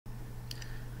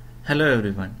Hello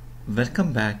everyone,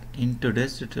 welcome back in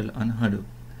today's tutorial on Hadoop.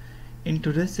 In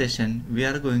today's session, we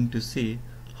are going to see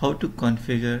how to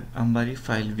configure Ambari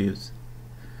file views.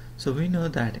 So we know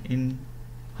that in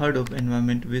Hadoop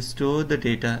environment we store the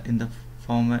data in the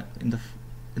format in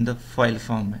the file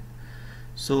format.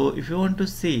 So if you want to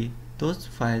see those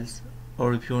files,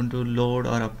 or if you want to load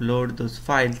or upload those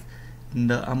files in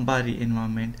the Ambari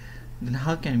environment, then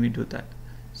how can we do that?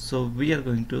 So we are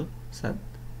going to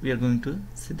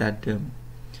see that demo.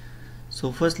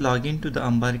 So first log in to the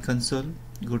Ambari console,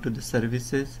 go to the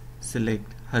services,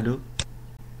 select Hadoop,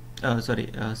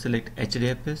 select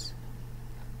Hdfs.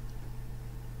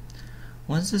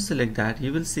 Once you select that,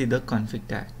 you will see the config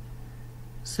tag.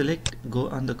 Go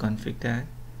on the config tag.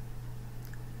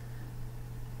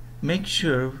 Make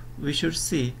sure we should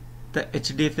see the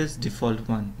Hdfs default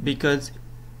one, because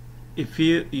if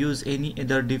you use any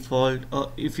other default,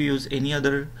 or if you use any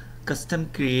other custom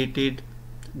created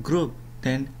group,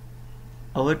 then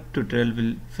our tutorial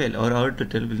will fail, or our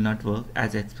tutorial will not work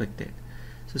as expected.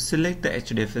 So select the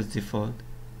Hdfs default.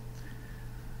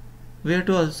 We have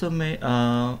to also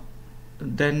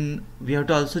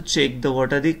check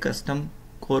what are the custom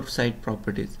core site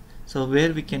properties. So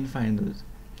where we can find those?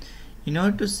 In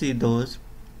order to see those,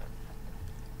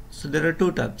 so there are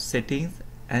two tabs, settings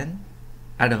and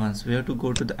advanced. We have to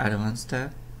go to the advanced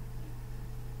tab,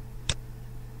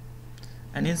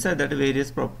 and inside that various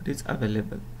properties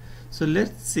available. So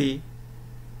let's see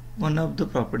one of the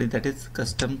property, that is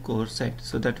custom core site,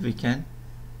 so that we can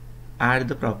add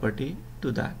the property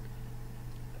to that.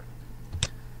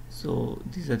 So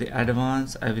these are the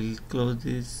advanced. I will close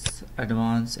this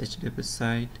advanced HDFS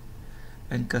site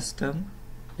and custom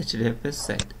HDFS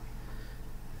site.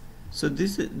 So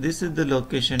this is the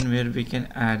location where we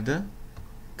can add the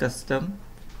custom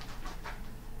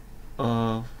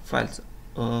files.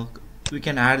 We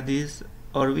can add these,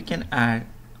 or we can add,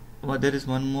 there is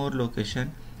one more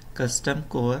location, custom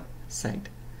core site.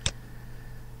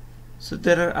 So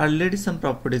there are already some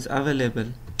properties available.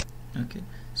 Okay,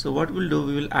 so what we'll do,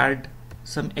 we will add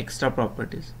some extra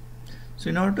properties. So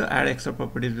in order to add extra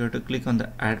properties, we have to click on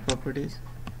the add properties.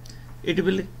 It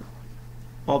will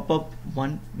pop up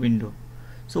one window.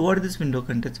 So what this window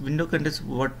contains? Window contains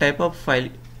what type of file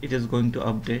it is going to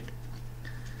update,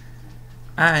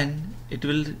 and it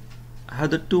will have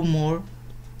the two more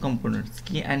components,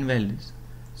 key and values.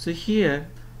 So here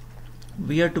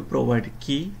we have to provide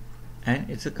key and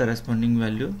its a corresponding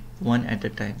value one at a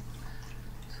time.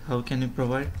 So how can we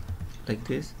provide? Like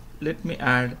this. Let me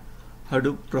add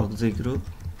Hadoop proxy group,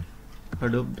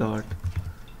 Hadoop dot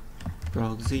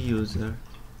proxy user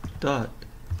dot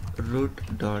root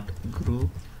dot group,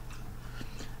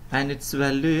 and its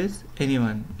value is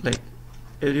anyone, like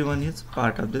everyone is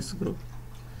part of this group.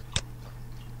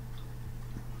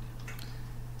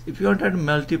 If you want to add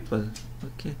multiple,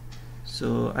 okay,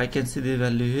 so I can see the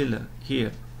value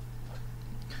here.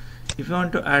 If you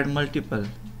want to add multiple,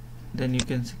 then you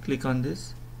can click on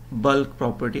this bulk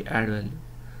property add value.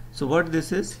 So what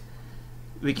this is,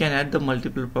 we can add the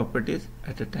multiple properties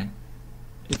at a time.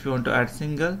 If you want to add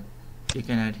single, you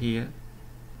can add here,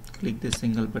 click this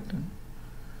single button,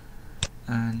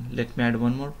 and let me add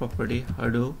one more property,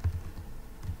 Hadoop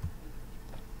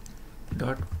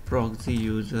dot proxy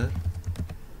user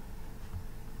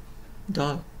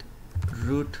dot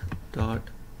root dot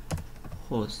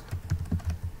host.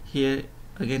 Here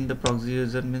again the proxy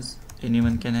user means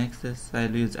anyone can access. I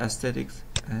will use asterisk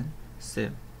and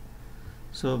save.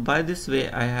 So by this way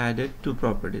I added two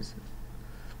properties,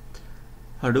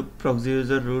 Hadoop proxy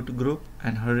user root group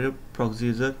and Hadoop proxy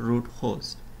user root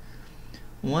host.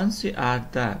 Once we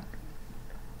add that,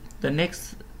 the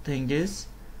next thing is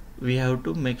we have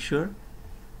to make sure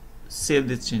save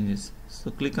these changes. So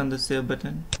click on the save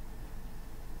button,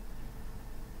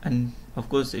 and of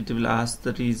course it will ask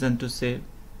the reason to save,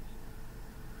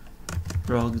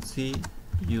 proxy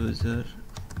user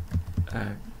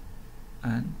add,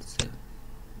 and save.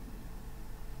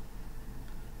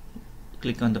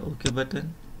 Click on the OK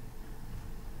button,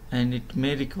 and it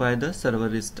may require the server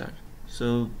restart.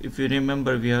 So if you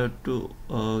remember, we have to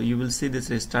you will see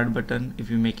this restart button if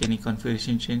you make any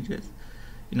configuration changes.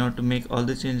 In order to make all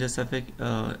the changes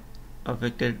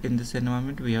affected in this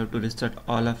environment, we have to restart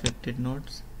all affected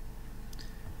nodes,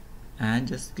 and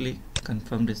just click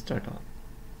confirm restart all.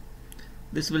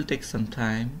 This will take some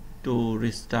time to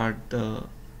restart the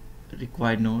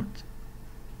required nodes.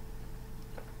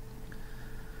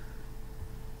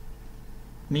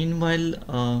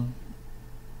 Meanwhile,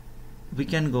 we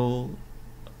can go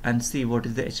and see what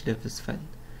is the Hdfs file.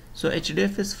 So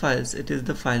Hdfs files, it is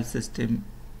the file system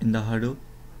in the Hadoop,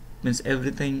 means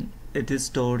everything it is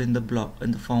stored in the block,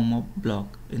 in the form of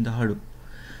block in the Hadoop,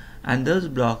 and those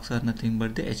blocks are nothing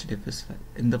but the Hdfs file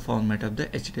in the format of the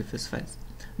Hdfs files.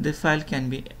 The file can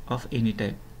be of any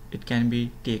type. It can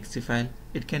be txt file,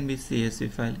 it can be csv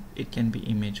file, it can be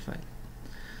image file.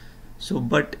 So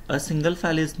but a single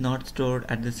file is not stored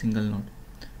at the single node.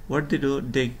 What they do,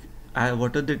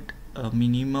 what are the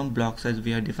minimum block size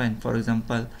we have defined? For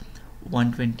example,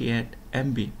 128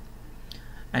 MB,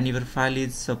 and your file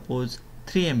is suppose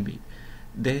 3 MB,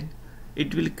 then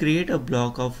it will create a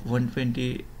block of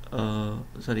 120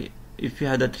 if you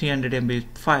have the 300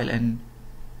 MB file and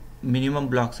minimum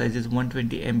block size is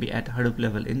 120 MB at Hadoop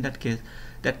level, in that case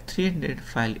that 300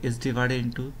 file is divided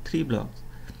into 3 blocks.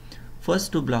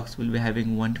 First 2 blocks will be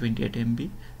having 128 MB,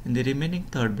 and the remaining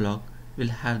third block will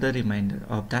have the remainder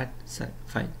of that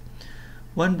file.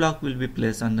 One block will be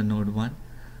placed on the node 1,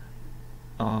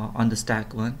 on the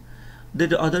stack 1.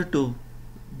 The other 2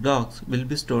 blocks will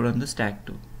be stored on the stack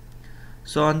 2.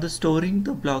 So on the storing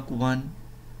the block 1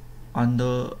 on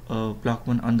the block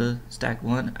 1 on the stack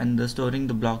 1 and the storing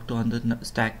the block 2 on the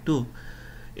stack 2,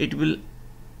 it will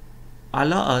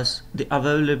allow us the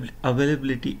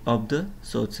availability of the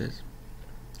sources.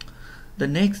 The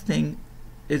next thing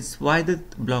is why the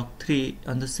block 3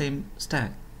 on the same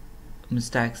stack,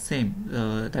 same,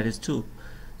 that is 2.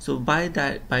 So by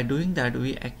doing that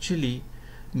we actually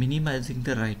minimizing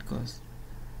the write cost.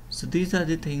 So these are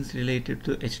the things related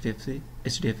to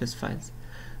Hdfs files.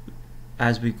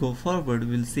 As we go forward,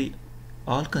 we'll see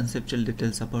all conceptual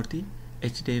details about the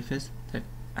Hdfs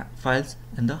files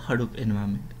and the Hadoop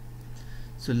environment.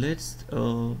 So let's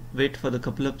wait for the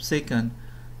couple of seconds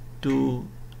to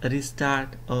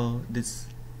restart this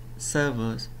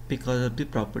servers because of the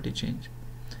property change.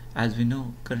 As we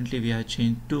know, currently we have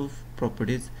changed 2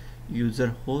 properties,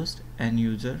 user host and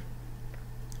user.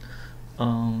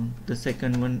 The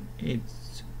second one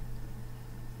is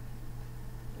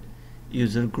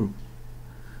user group,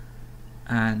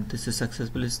 and this is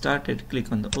successfully started.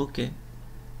 Click on the OK.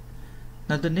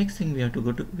 Now the next thing we have to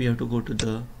go to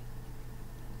the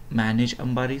manage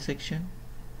Ambari section.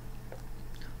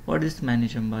 What is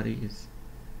manage Ambari is?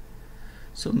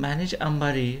 So manage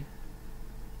Ambari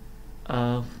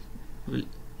will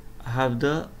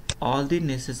have all the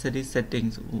necessary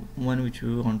settings, one which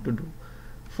we want to do.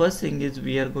 First thing is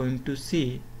we are going to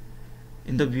see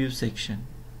in the view section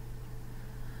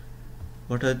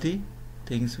what are the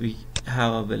things we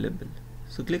have available.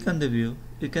 So click on the view.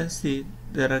 You can see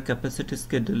there are capacity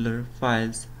scheduler,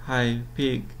 files, hive,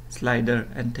 pig, slider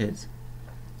and threads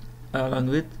along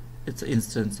with its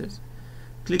instances.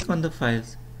 Click on the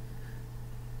files,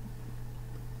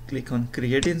 click on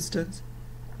create instance.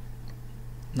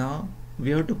 Now we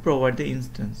have to provide the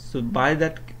instance. So by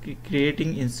that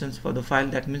creating instance for the file,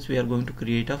 that means we are going to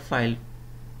create a file,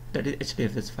 that is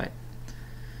Hdfs file.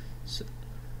 So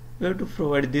we have to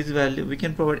provide this value. We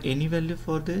can provide any value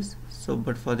for this, so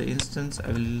but for the instance I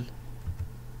will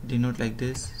denote like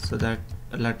this, so that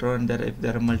later on if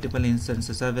there are multiple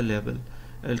instances available,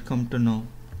 I will come to know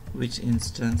which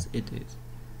instance it is.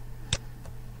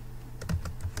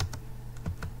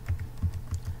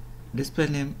 Display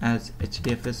name as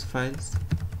Hdfs files,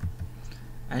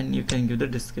 and you can give the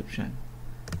description.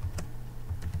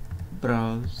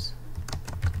 Browse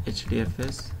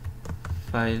Hdfs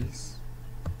files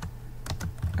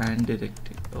and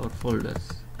directory or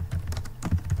folders.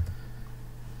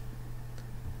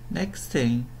 Next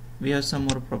thing, we have some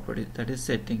more property, that is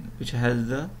setting, which has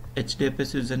the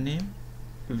Hdfs username,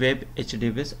 web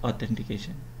Hdfs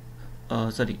authentication,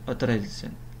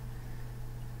 authorization.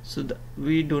 So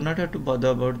we do not have to bother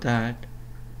about that.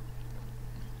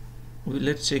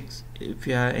 Let's check if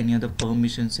you have any other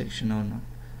permission section or not.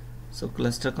 So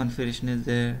cluster configuration is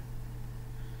there,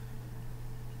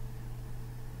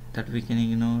 that we can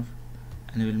ignore,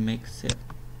 and we will make save.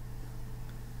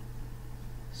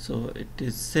 So it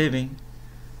is saving.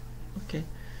 Okay,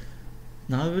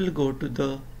 now we will go to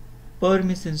the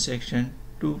permission section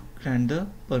to grant the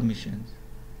permissions.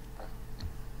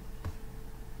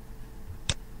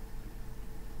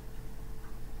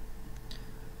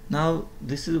 Now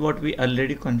this is what we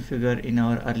already configured in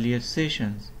our earlier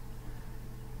sessions.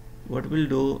 What we'll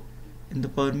do in the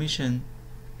permission,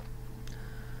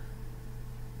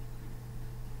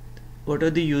 what are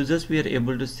the users we are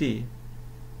able to see.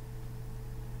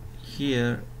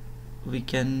 Here we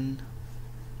cannot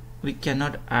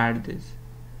add this.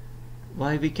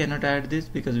 Why we cannot add this?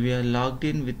 Because we are logged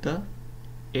in with the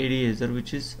AD user,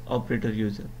 which is operator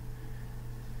user.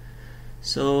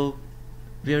 So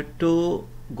we have to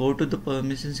go to the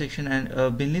permission section,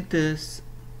 and beneath this,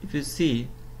 if you see,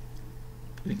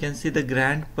 we can see the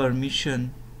grant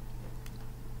permission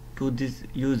to this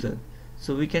user.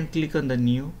 So we can click on the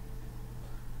new.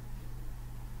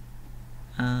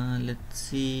 Let's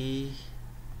see.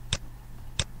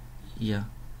 Yeah,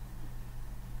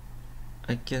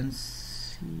 I can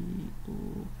see.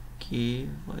 Okay,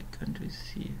 why can't we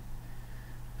see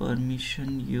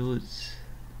permission use?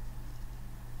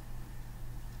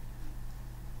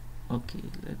 Okay,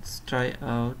 let's try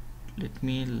out. Let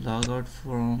me log out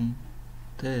from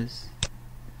this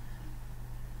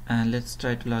and let's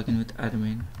try to log in with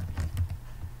admin.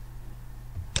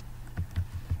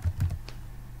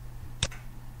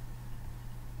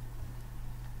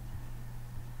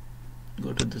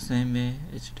 Go to the same way,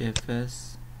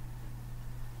 Hdfs.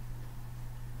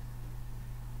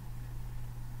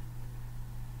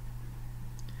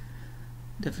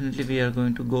 Definitely we are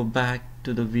going to go back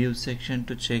to the view section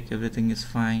to check everything is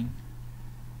fine.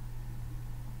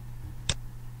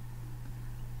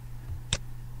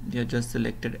 We have just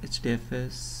selected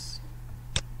Hdfs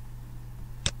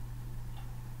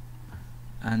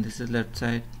and this is left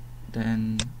side.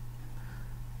 Then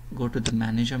go to the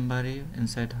manage Ambari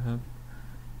inside hub,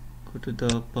 go to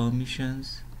the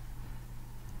permissions,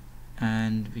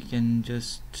 and we can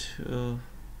just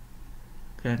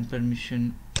grant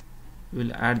permission.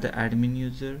 We'll add the admin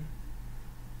user.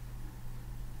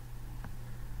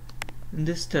 In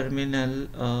this terminal,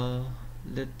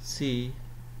 let's see,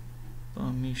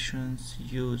 permissions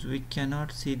use. We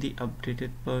cannot see the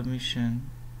updated permission.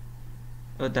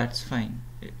 Oh, that's fine,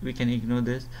 we can ignore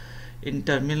this. In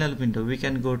terminal window, we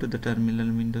can go to the terminal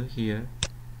window here.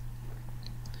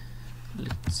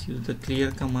 Let's use the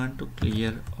clear command to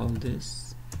clear all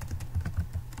this.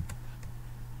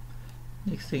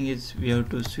 Next thing is we have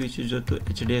to switch user to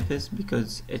Hdfs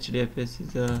because Hdfs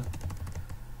is a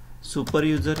super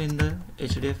user in the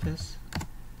Hdfs.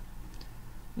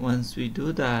 Once we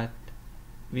do that,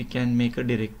 we can make a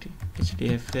directory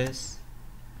Hdfs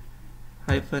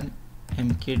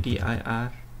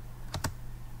 -mkdir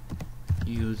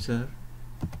user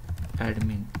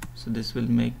admin. So this will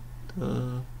make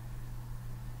the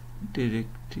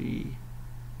directory.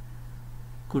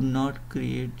 Could not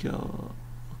create Java.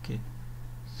 Okay,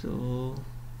 so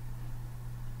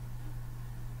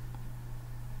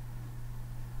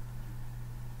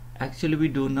actually we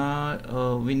do not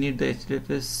we need the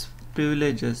Hdfs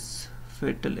privileges.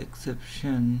 Fatal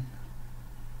exception.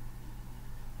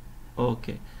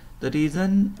 Okay, the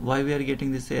reason why we are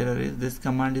getting this error is this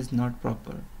command is not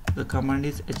proper. The command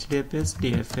is hdfs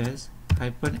dfs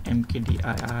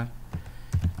 -mkdir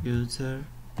user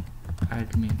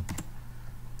admin,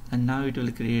 and now it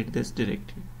will create this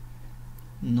directory.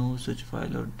 No such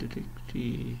file or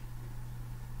directory.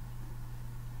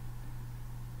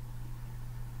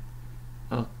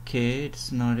 Okay, it's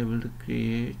not able to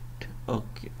create.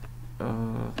 Okay,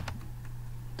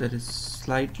 there is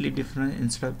slightly different.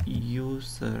 Instead of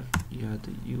user, yeah,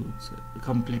 the user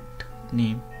complete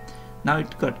name. Now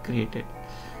it got created.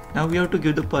 Now we have to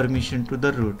give the permission to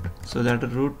the root, so that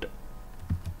root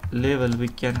level we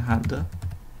can have the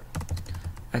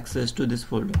access to this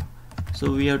folder.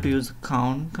 So we have to use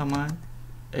count command,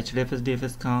 hdfs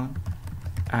dfs count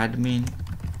admin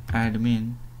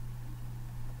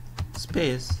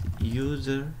space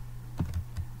user,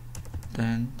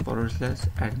 then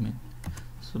 /admin.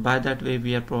 So by that way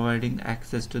we are providing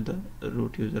access to the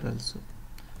root user also.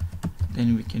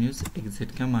 Then we can use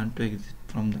exit command to exit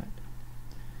from that.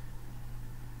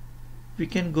 We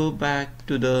can go back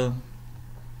to the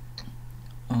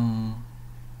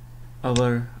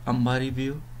our Ambari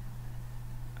view,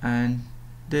 and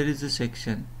there is a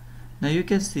section. Now you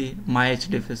can see my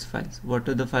Hdfs files. What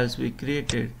are the files we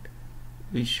created?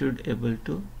 We should able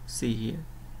to see here.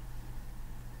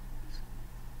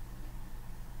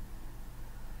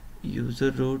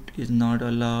 User root is not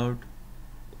allowed.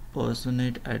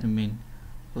 Personate admin.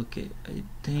 Okay, I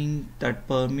think that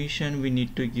permission we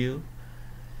need to give.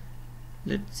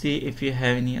 Let's see if you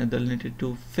have any other alternative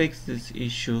to fix this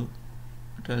issue.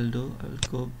 What I'll do, I will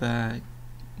go back,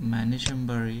 manage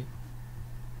Ambari,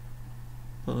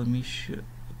 permission.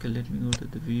 Okay, let me go to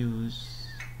the views.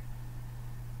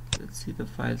 Let's see the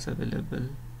files available.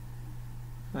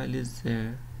 File is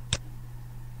there.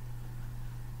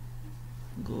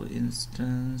 Go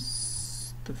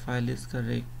instance. The file is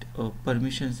correct. Oh,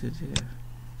 permissions is here.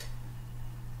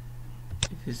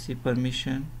 If you see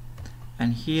permission,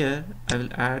 and here I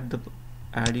will add the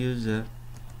add user.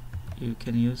 You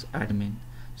can use admin,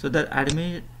 so that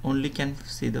admin only can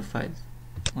see the files.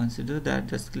 Once you do that,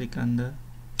 just click on the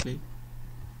click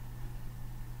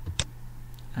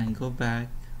and go back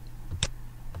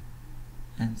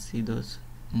and see those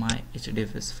my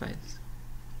Hdfs files.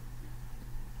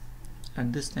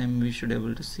 At this time we should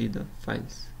able to see the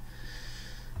files.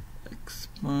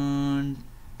 Expand,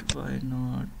 why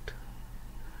not?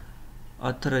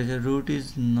 Authorizer root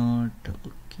is not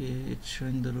okay, it's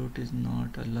showing the root is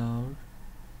not allowed.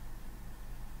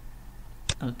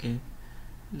 Okay,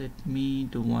 let me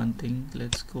do one thing.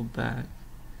 Let's go back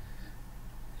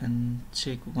and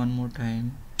check one more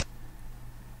time.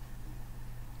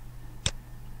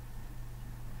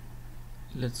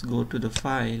 Let's go to the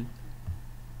file.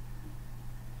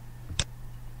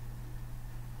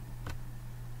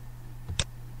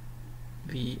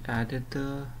 We added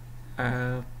the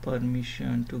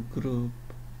permission to group.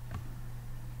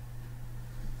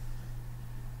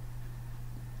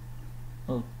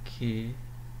 Okay,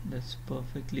 that's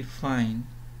perfectly fine.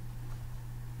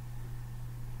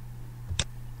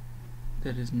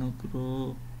 There is no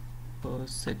group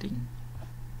setting.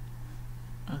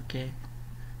 Okay,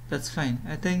 that's fine.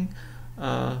 I think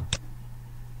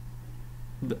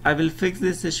I will fix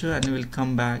this issue and we will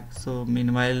come back. So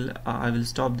meanwhile I will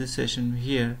stop this session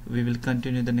here. We will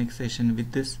continue the next session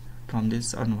with this from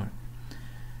this onward.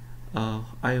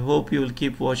 I hope you will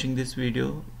keep watching this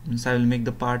video. I will make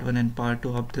the part 1 and part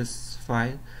 2 of this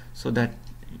file so that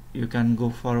you can go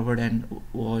forward and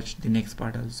watch the next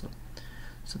part also.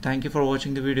 So thank you for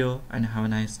watching the video and have a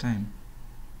nice time.